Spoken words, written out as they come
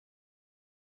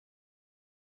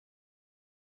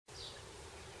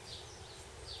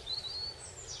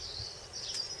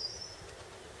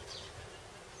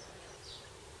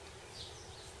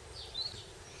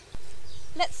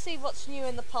see what's new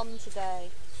in the pond today.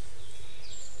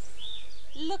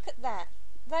 Look at that.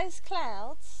 Those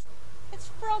clouds. It's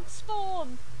frog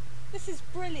spawn. This is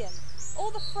brilliant.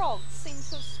 All the frogs seem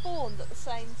to have spawned at the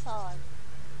same time.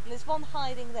 And there's one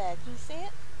hiding there. Can you see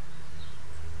it?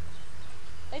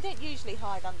 They don't usually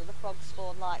hide under the frog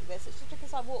spawn like this. It's just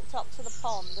because I walked up to the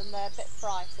pond and they're a bit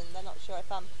frightened. They're not sure if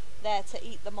I'm there to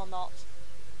eat them or not.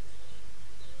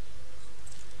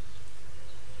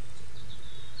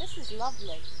 This is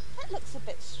lovely. That looks a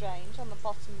bit strange on the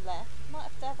bottom left. Might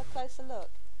have to have a closer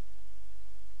look.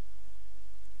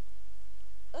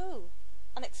 Ooh,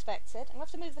 unexpected. I'm going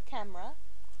to have to move the camera.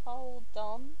 Hold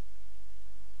on.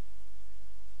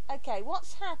 Okay,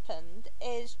 what's happened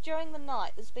is during the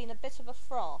night there's been a bit of a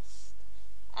frost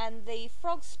and the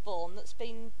frog spawn that's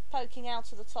been poking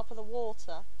out of the top of the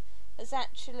water has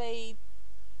actually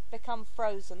become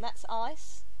frozen. That's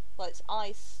ice. Well, it's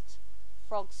iced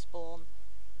frog spawn.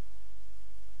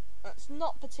 That's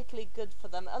not particularly good for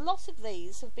them. A lot of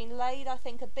these have been laid, I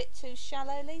think, a bit too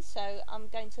shallowly, so I'm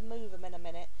going to move them in a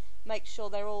minute. Make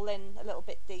sure they're all in a little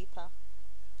bit deeper.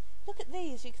 Look at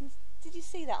these. Did you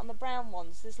see that on the brown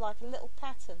ones? There's like a little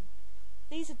pattern.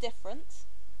 These are different.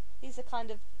 These are kind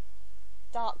of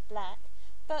dark black,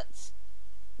 but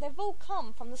they've all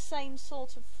come from the same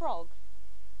sort of frog.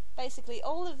 Basically,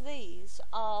 all of these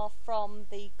are from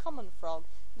the common frog.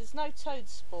 There's no toad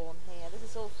spawn here. This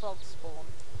is all frog spawn.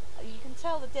 You can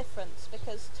tell the difference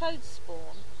because toad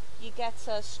spawn, you get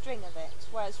a string of it,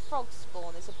 whereas frog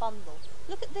spawn is a bundle.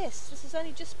 Look at this. This has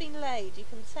only just been laid. You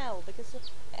can tell because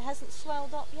it hasn't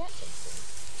swelled up yet.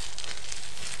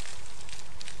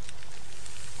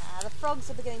 The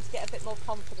frogs are beginning to get a bit more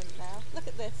confident now. Look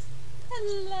at this.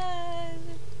 Hello.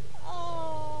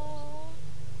 Oh,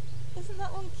 isn't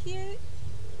that one cute?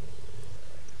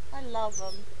 I love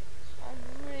them.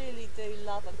 I really do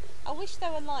love them. I wish they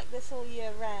were like this all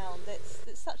year round.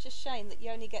 It's such a shame that you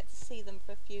only get to see them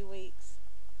for a few weeks.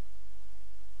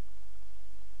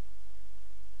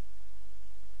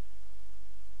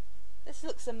 This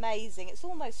looks amazing. It's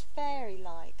almost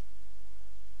fairy-like.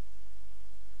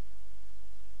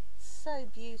 So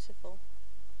beautiful.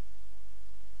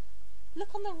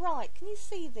 Look on the right. Can you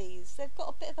see these? They've got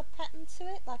a bit of a pattern to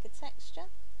it, like a texture.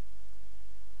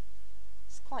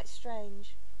 It's quite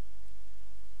strange.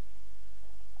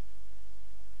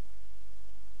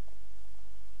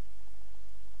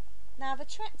 Now I've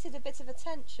attracted a bit of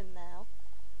attention now.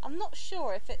 I'm not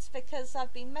sure if it's because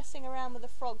I've been messing around with the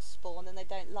frog spawn and they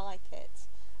don't like it,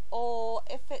 or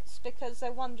if it's because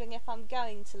they're wondering if I'm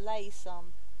going to lay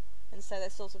some, and so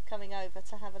they're sort of coming over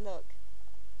to have a look.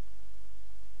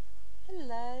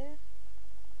 Hello.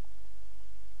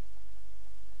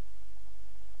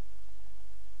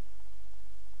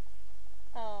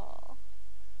 Oh.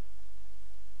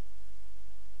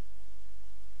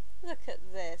 Look at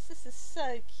this. This is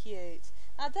so cute.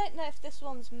 I don't know if this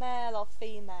one's male or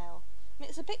female. I mean,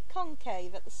 it's a bit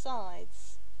concave at the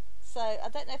sides, so I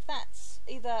don't know if that's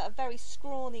either a very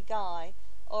scrawny guy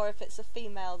or if it's a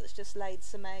female that's just laid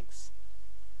some eggs.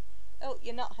 Oh,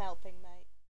 you're not helping, mate.